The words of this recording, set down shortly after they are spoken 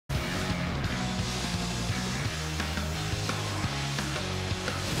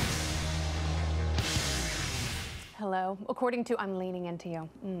Hello. I'm leaning into you.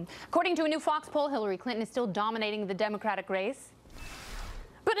 According to a new Fox poll, Hillary Clinton is still dominating the Democratic race.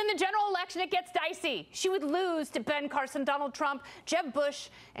 But in the general election, it gets dicey. She would lose to Ben Carson, Donald Trump, Jeb Bush,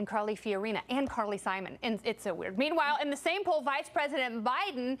 and Carly Fiorina, and Carly Simon. And it's so weird. Meanwhile, in the same poll, Vice President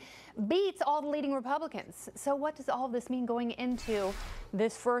Biden beats all the leading Republicans. So what does all of this mean going into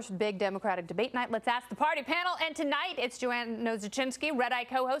this first big Democratic debate night? Let's ask the party panel. And tonight, it's Joanne Nozachinsky, Red Eye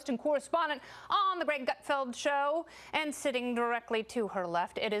co-host and correspondent on The Greg Gutfeld Show. And sitting directly to her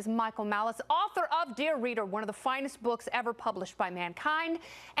left, it is Michael Malice, author of Dear Reader, one of the finest books ever published by mankind.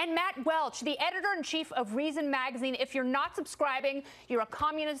 And Matt Welch, the editor-in-chief of Reason Magazine. If you're not subscribing, you're a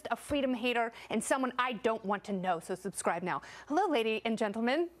communist, a freedom hater, and someone I don't want to know. So subscribe now. Hello, ladies and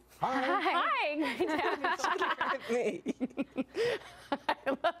gentlemen. Hi. Hi. Me. I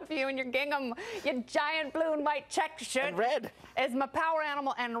love you and your gingham, your giant blue and white check shirt. And red. Is my power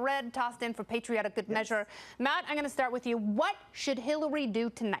animal, and red tossed in for patriotic good measure. Matt, I'm going to start with you. What should Hillary do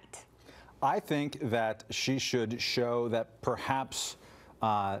tonight? I think that she should show that perhaps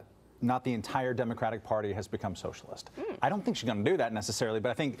not the entire Democratic Party has become socialist. I don't think she's going to do that necessarily,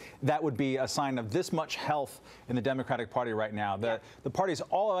 but I think that would be a sign of this much health in the Democratic Party right now. The party is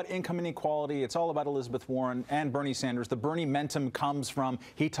all about income inequality. It's all about Elizabeth Warren and Bernie Sanders. The Bernie mentum comes from,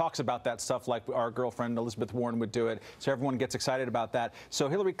 he talks about that stuff like our girlfriend Elizabeth Warren would do it, so everyone gets excited about that. So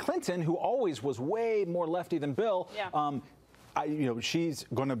Hillary Clinton, who always was way more lefty than Bill, she's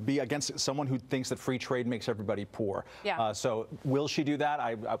going to be against someone who thinks that free trade makes everybody poor. Yeah. So will she do that?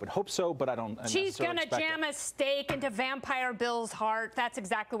 I would hope so, but I don't. She's going to jam a stake into Vampire Bill's heart. That's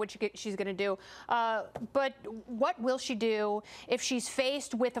exactly what she's going to do. But what will she do if she's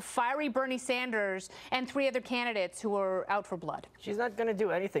faced with a fiery Bernie Sanders and 3 other candidates who are out for blood? She's not going to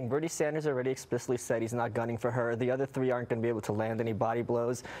do anything. Bernie Sanders already explicitly said he's not gunning for her. The other 3 aren't going to be able to land any body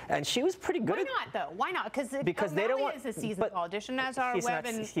blows. And she was pretty good. Why not, though? Why not? Because they don't want. Is a seasoned politician, as our web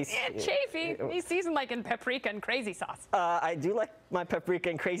and Chafee. He's seasoned like in paprika and crazy sauce. I do like my paprika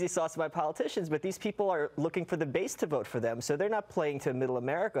and crazy sauce by politicians, but these people are looking for the base to vote for them. So they're not playing to middle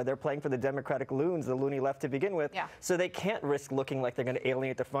America. They're playing for the Democratic loons, the loony left to begin with. Yeah. So they can't risk looking like they're going to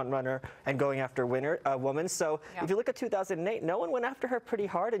alienate the front runner and going after a woman. So if you look at 2008, no one went after her pretty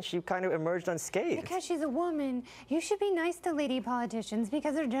hard, and she kind of emerged unscathed. Because she's a woman, you should be nice to lady politicians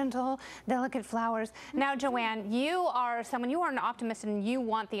because they're gentle, delicate flowers. Now, Joanne, you are an optimist, and you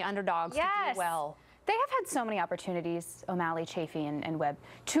want the underdogs to do well. They have had so many opportunities, O'Malley, Chafee, and Webb,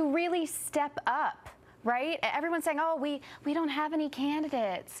 to really step up. Right? Everyone's saying, oh, we don't have any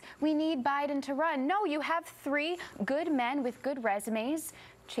candidates. We need Biden to run. No, you have 3 good men with good resumes,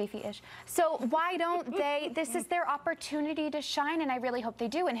 Chafee-ish. So why don't they? This is their opportunity to shine, and I really hope they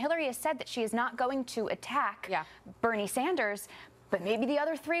do. And Hillary has said that she is not going to attack Bernie Sanders, but maybe the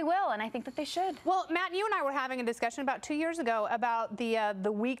other 3 will, and I think that they should. Well, Matt, you and I were having a discussion about 2 years ago about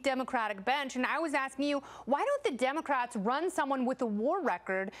the weak Democratic bench, and I was asking you, why don't the Democrats run someone with a war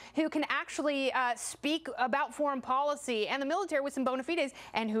record who can actually speak about foreign policy and the military with some bona fides?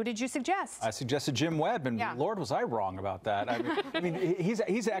 And who did you suggest? I suggested Jim Webb, and Lord, was I wrong about that. I mean he's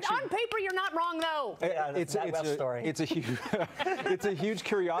actually on paper. You're not wrong, though. It's a huge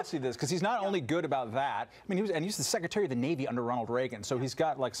curiosity, this, because he's not only good about that. I mean, he was the Secretary of the Navy under Ronald Reagan. So he's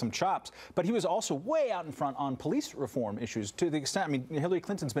got like some chops, but he was also way out in front on police reform issues to the extent, I mean, Hillary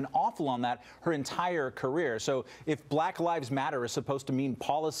Clinton's been awful on that her entire career. So if Black Lives Matter is supposed to mean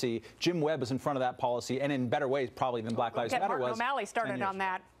policy, Jim Webb is in front of that policy, and in better ways probably than Black Lives Matter was. O'Malley started on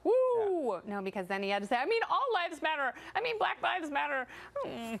that. Woo! Yeah. No, because then he had to say, I mean, all lives matter. I mean, Black lives matter.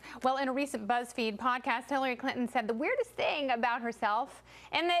 Well, in a recent BuzzFeed podcast, Hillary Clinton said the weirdest thing about herself,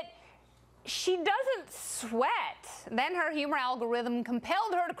 and that she doesn't sweat. Then her humor algorithm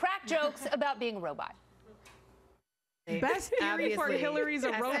compelled her to crack jokes about being a robot. Best theory for Hillary's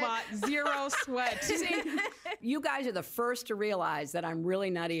a robot, 0 sweat. You guys are the first to realize that I'm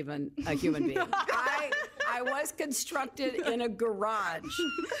really not even a human being. I was constructed in a garage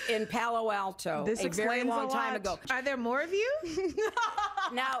in Palo Alto a very long time ago. Are there more of you?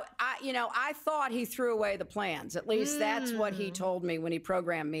 Now, I thought he threw away the plans. At least that's what he told me when he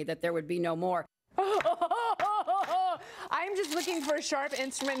programmed me, that there would be no more. I'm just looking for a sharp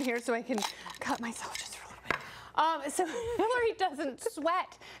instrument here so I can cut myself just for a little bit. So Hillary doesn't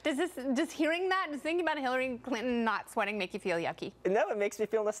sweat. Does hearing that, does thinking about Hillary Clinton not sweating make you feel yucky? No, it makes me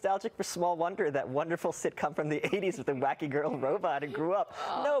feel nostalgic for Small Wonder, that wonderful sitcom from the 80s with the wacky girl robot who grew up.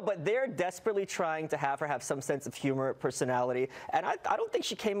 No, but they're desperately trying to have her have some sense of humor, personality, and I don't think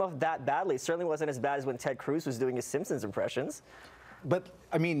she came off that badly. It certainly wasn't as bad as when Ted Cruz was doing his Simpsons impressions. But,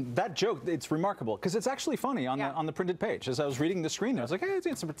 I mean, that joke, it's remarkable, because it's actually funny on, on the printed page. As I was reading the screen, I was like, hey,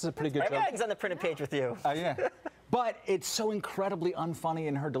 it's a pretty good joke. Everything's on the printed page with you. Yeah. but it's so incredibly unfunny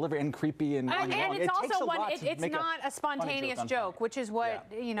in her delivery and creepy and it's also one. It's not a spontaneous joke, which is what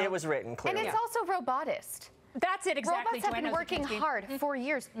you know. It was written clearly. And it's also robotist. That's it, exactly. Robots have been working hard for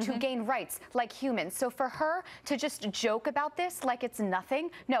years to gain rights like humans. So for her to just joke about this like it's nothing,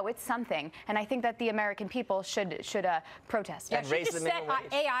 no, it's something. And I think that the American people should protest. Yeah, she just set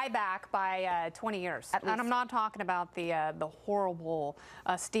AI back by 20 years. And I'm not talking about the horrible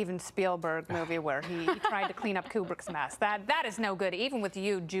Steven Spielberg movie where he tried to clean up Kubrick's mess. That is no good, even with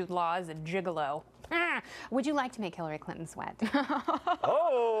you, Jude Law, as a gigolo. Would you like to make Hillary Clinton sweat?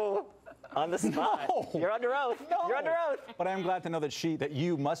 Oh! On the spot. No. You're under oath. No. You're under oath. But I am glad to know that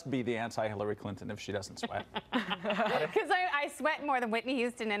you must be the anti-Hillary Clinton if she doesn't sweat. Because I sweat more than Whitney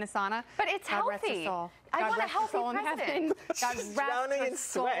Houston in a sauna. But it's God rest her healthy. soul. I want a rest her healthy soul in president. heaven. God rest Drowning her in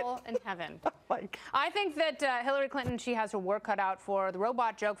sweat. soul in heaven. Like. I think that Hillary Clinton, she has her work cut out for. The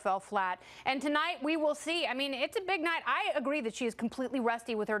robot joke fell flat. And tonight we will see. I mean, it's a big night. I agree that she is completely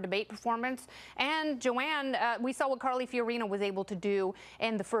rusty with her debate performance. And Joanne, we saw what Carly Fiorina was able to do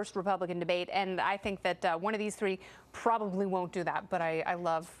in the first Republican debate. And I think that one of these three probably won't do that. But I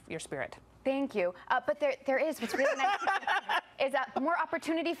love your spirit. Thank you. But there is, what's really nice is more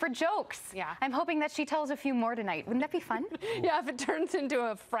opportunity for jokes. Yeah. I'm hoping that she tells a few more tonight. Wouldn't that be fun? Yeah, if it turns into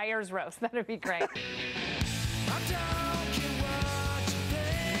a friar's roast, that would be great.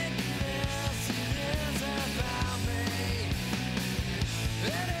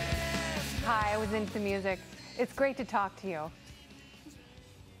 Hi, I was into the music. It's great to talk to you.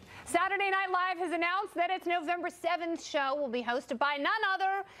 Saturday Night Live has announced that its November 7th show will be hosted by none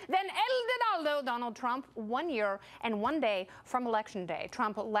other than El Donaldo, Donald Trump, 1 year and 1 day from Election Day.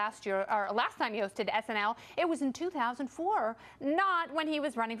 Trump last time he hosted SNL, it was in 2004, not when he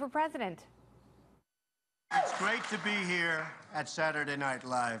was running for president. It's great to be here at Saturday Night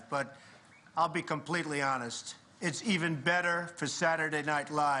Live, but I'll be completely honest. It's even better for Saturday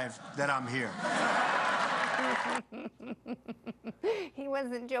Night Live that I'm here. He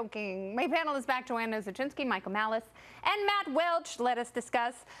wasn't joking. My panel is back. Joanna Zaczynski, Michael Malice, and Matt Welch. Let us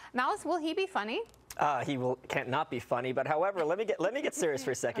discuss. Malice, will he be funny? He can't not be funny, but however, let me get serious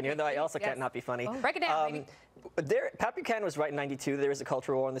for a second, even though I also can't not be funny. Oh, break it down, Pat Buchanan was right in '92. There was a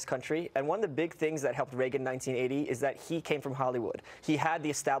cultural war in this country, and one of the big things that helped Reagan in 1980 is that he came from Hollywood. He had the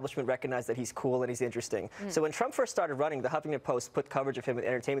establishment recognize that he's cool and he's interesting. So when Trump first started running, the Huffington Post put coverage of him in the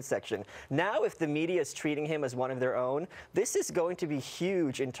entertainment section. Now, if the media is treating him as one of their own, this is going to be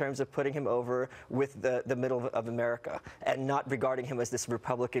huge in terms of putting him over with the middle of America and not regarding him as this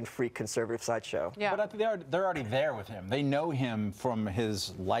Republican freak conservative sideshow. Yeah. But they're already there with him. They know him from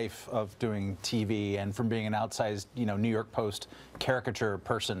his life of doing TV and from being an outsized, New York Post caricature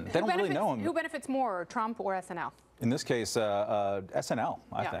person. They don't really know him. Who benefits more, Trump or SNL? In this case, SNL,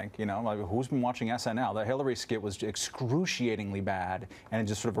 I think. Like, who's been watching SNL? The Hillary skit was excruciatingly bad, and it's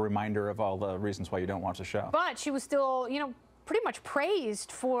just sort of a reminder of all the reasons why you don't watch the show. But she was still, pretty much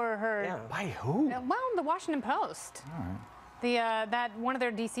praised for her. Yeah. By who? Well, the Washington Post. All right. That one of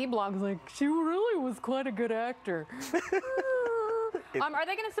their DC blogs, like, she really was quite a good actor. Are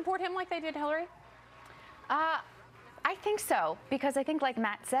they going to support him like they did Hillary? I think so, because I think, like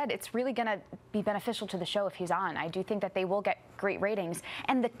Matt said, it's really going to be beneficial to the show if he's on. I do think that they will get great ratings,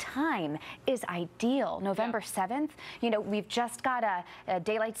 and the time is ideal. November 7th, we've just got a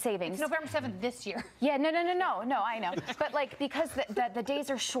daylight savings. It's November 7th this year. Yeah, no, I know. But like, because the days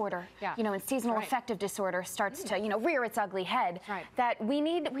are shorter, and seasonal affective disorder starts to, rear its ugly head, that we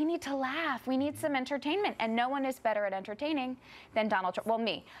need to laugh. We need some entertainment, and no one is better at entertaining than Donald Trump. Well,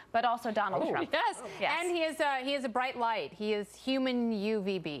 me, but also Donald Trump. Yes. And he is a bright light. He is human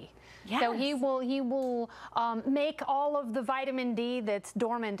UVB. Yes. So he will make all of the vitamin D that's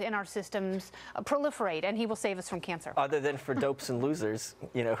dormant in our systems proliferate, and he will save us from cancer. Other than for dopes and losers,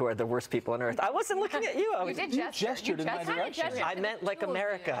 who are the worst people on earth. I wasn't looking at you. You gestured in my direction. I meant like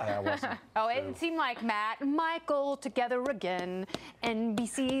America. Yeah, I wasn't. Oh, it seemed like Matt and Michael together again,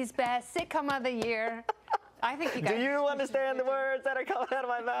 NBC's best sitcom of the year. I think you guys. Do you understand the words that are coming out of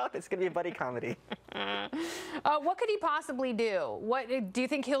my mouth? It's going to be a buddy comedy. What could he possibly do? What do you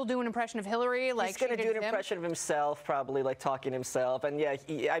think he'll do an impression of Hillary? Like he's going to do an impression of himself, probably like talking to himself. And yeah,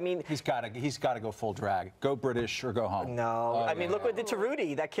 he's got to go full drag. Go British or go home. No, look what did to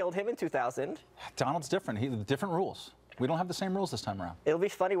Rudy. That killed him in 2000. Donald's different. Different rules. We don't have the same rules this time around. It'll be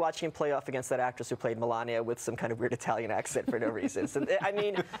funny watching him play off against that actress who played Melania with some kind of weird Italian accent for no reason. So, I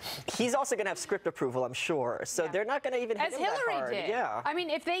mean, he's also going to have script approval, I'm sure. So they're not going to even hit As him that Hillary hard. did. Yeah. I mean,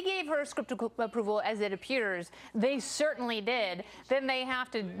 if they gave her script approval, as it appears, they certainly did, then they have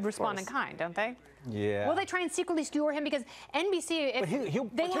to respond in kind, don't they? Yeah. Will they try and secretly skewer him? Because NBC, if he'll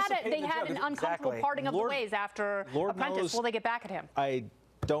they participate in the had job. an uncomfortable Exactly. parting of the ways after Lord Apprentice. knows Will they get back at him? I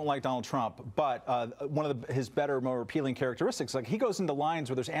don't like Donald Trump, but one of his better, more appealing characteristics, like he goes into lines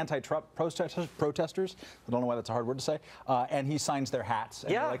where there's anti-Trump protesters. I don't know why that's a hard word to say, and he signs their hats.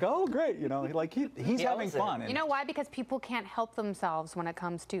 And they're like, oh, great, you know, he's having fun. You know why? Because people can't help themselves when it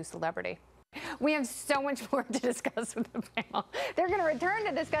comes to celebrity. We have so much more to discuss with the panel. They're going to return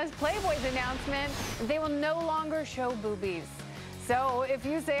to discuss Playboy's announcement. They will no longer show boobies. So if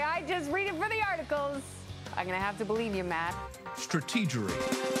you say, I just read it for the articles, I'm going to have to believe you, Matt. Strategery.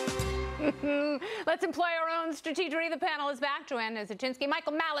 Let's employ our own strategery. The panel is back. Joanna Zaczynski,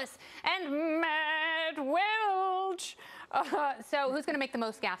 Michael Malice, and Matt Welch. So who's going to make the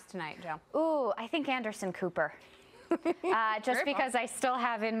most gaffes tonight, Joe? Ooh, I think Anderson Cooper. Just because I still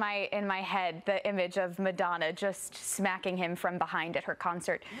have in my head the image of Madonna just smacking him from behind at her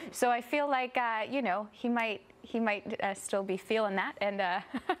concert. So I feel like you know, he might still be feeling that and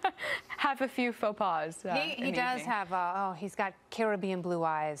have a few faux pas. He does have he's got Caribbean blue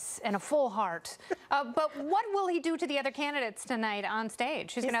eyes and a full heart. But what will he do to the other candidates tonight on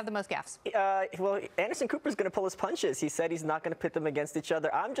stage? Who's going to have the most gaffes? Well, Anderson Cooper's going to pull his punches. He said he's not going to pit them against each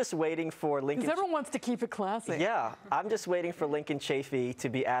other. I'm just waiting for Lincoln. Because everyone wants to keep it classy. Yeah, I'm just waiting for Lincoln Chafee to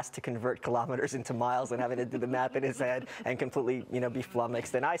be asked to convert kilometers into miles and having to do the math in his head and completely, you know, be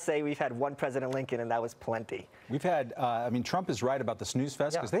flummoxed. And I say we've had one President Lincoln, and that was plenty. We've had, I mean, Trump is right about the snooze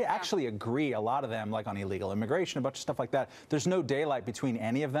fest because they actually agree, a lot of them, like on illegal immigration, a bunch of stuff like that. There's no daylight between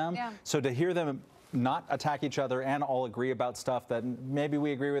any of them. Yeah. So to hear them not attack each other and all agree about stuff that maybe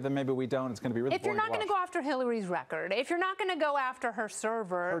we agree with and maybe we don't, it's going to be really If you're not going to go after Hillary's record, if you're not going to go after her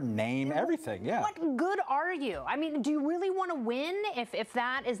server, her name, everything, yeah. What good are you? I mean, do you really want to win if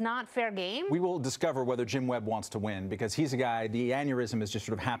that is not fair game? We will discover whether Jim Webb wants to win because he's a guy, the aneurysm is just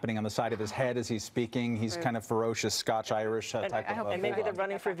sort of happening on the side of his head as he's speaking. He's kind of ferocious Scotch-Irish type of. And maybe they're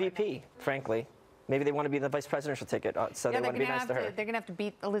running for VP, frankly. Maybe they want to be the vice presidential ticket, so they want to be nice to her. They're going to have to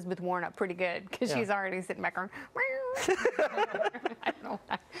beat Elizabeth Warren up pretty good because she's already sitting back going, I don't know.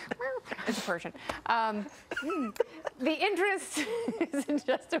 It's a Persian. The interest isn't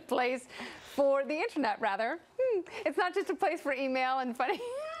just a place for the internet, rather. It's not just a place for email and funny...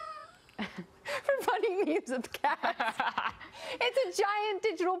 for funny memes with cats. It's a giant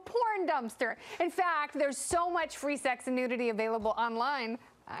digital porn dumpster. In fact, there's so much free sex and nudity available online,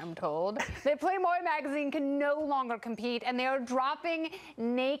 I'm told, that Playboy magazine can no longer compete, and they are dropping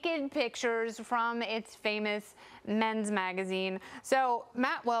naked pictures from its famous men's magazine. So,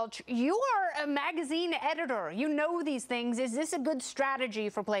 Matt Welch, you are a magazine editor. You know these things. Is this a good strategy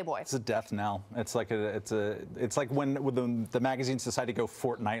for Playboy? It's a death knell. It's like it's like when the magazines decide to go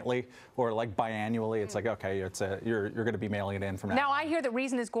fortnightly or like biannually. It's like, okay, you're going to be mailing it in from now. Now I hear that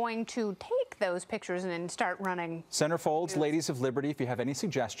Reason is going to take those pictures and start running. Centerfolds, Ladies of Liberty, if you have any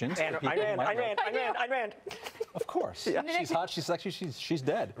suggestions. And I ran. Of course. Yeah. She's hot. She's sexy. She's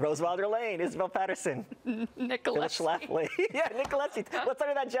dead. Rose Wilder Lane, Isabel Patterson. Nicholas Schlafly. Yeah, Nick Leslie. What's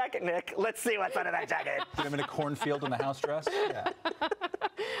under that jacket, Nick? Let's see what's under that jacket. Get him in a cornfield in the house dress. Yeah.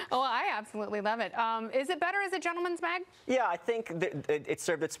 Oh, I absolutely love it. Is it better as a gentleman's mag? Yeah, I think it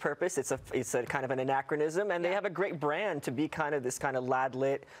served its purpose. It's a kind of an anachronism, and they have a great brand to be kind of this kind of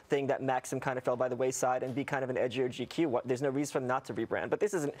lad-lit thing that Maxim kind of fell by the wayside and be kind of an edgier GQ. There's no reason for them not to rebrand, but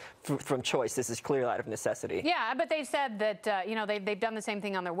this isn't from choice. This is clearly out of necessity. Yeah, but they've said that you know they've done the same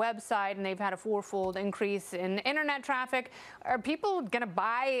thing on their website, and they've had a fourfold increase in internet traffic. Are people going to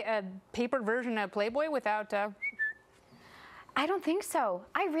buy a paper version of Playboy without? I don't think so.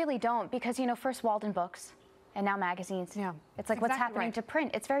 I really don't, because, you know, first Walden Books and now magazines. Yeah. It's like what's happening to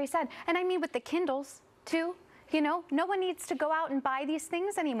print. It's very sad. And I mean with the Kindles, too. You know, no one needs to go out and buy these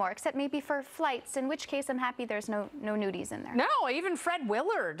things anymore, except maybe for flights, in which case I'm happy there's no nudies in there. No, even Fred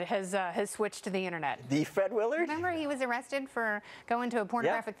Willard has switched to the internet. The Fred Willard? Remember he was arrested for going to a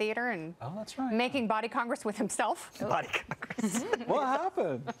pornographic theater and that's right. making body congress with himself? Body congress. What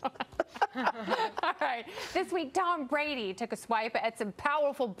happened? All right. This week, Tom Brady took a swipe at some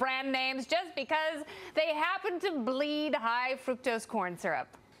powerful brand names just because they happen to bleed high fructose corn syrup.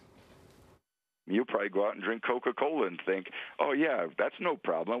 You'll probably go out and drink Coca-Cola and think, oh, yeah, that's no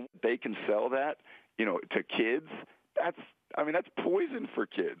problem. They can sell that, you know, to kids. That's poison for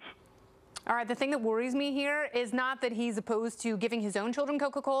kids. All right, the thing that worries me here is not that he's opposed to giving his own children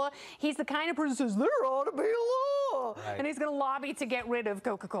Coca-Cola. He's the kind of person who says there ought to be a law, and he's going to lobby to get rid of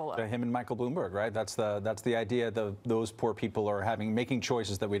Coca-Cola. Him and Michael Bloomberg, right? That's the idea. Those poor people are making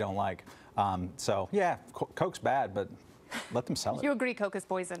choices that we don't like. So yeah, Coke's bad, but let them sell it. You agree Coke is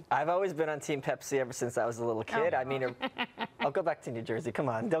poison? I've always been on Team Pepsi ever since I was a little kid. I mean, I'll go back to New Jersey. Come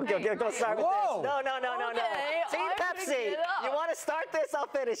on, don't go start with this. No. Team Pepsi. You want to start this? I'll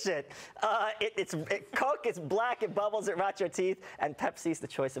finish it. Coke is black, it bubbles, it rots your teeth, and Pepsi's the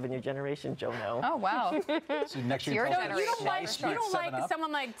choice of a new generation. Joe, no. Oh wow. So next year, You don't like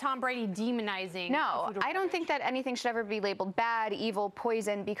someone like Tom Brady demonizing. No, I don't think that anything should ever be labeled bad, evil,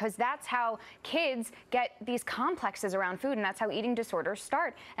 poison, because that's how kids get these complexes around food, and that's how eating disorders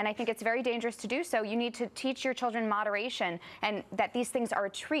start. And I think it's very dangerous to do so. You need to teach your children moderation, and that these things are a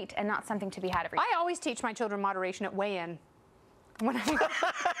treat and not something to be had every day. I always teach my children moderation at weigh-in. When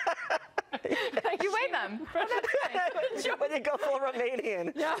You weigh them. When you go full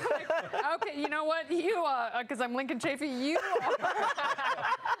Romanian. Yeah. Okay, you know what? You, because I'm Lincoln Chafee, you are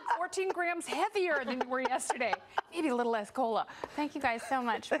 14 grams heavier than you were yesterday. Maybe a little less cola. Thank you guys so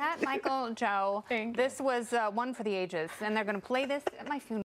much. Pat, Michael, Joe. This was one for the ages, and they're going to play this at my funeral.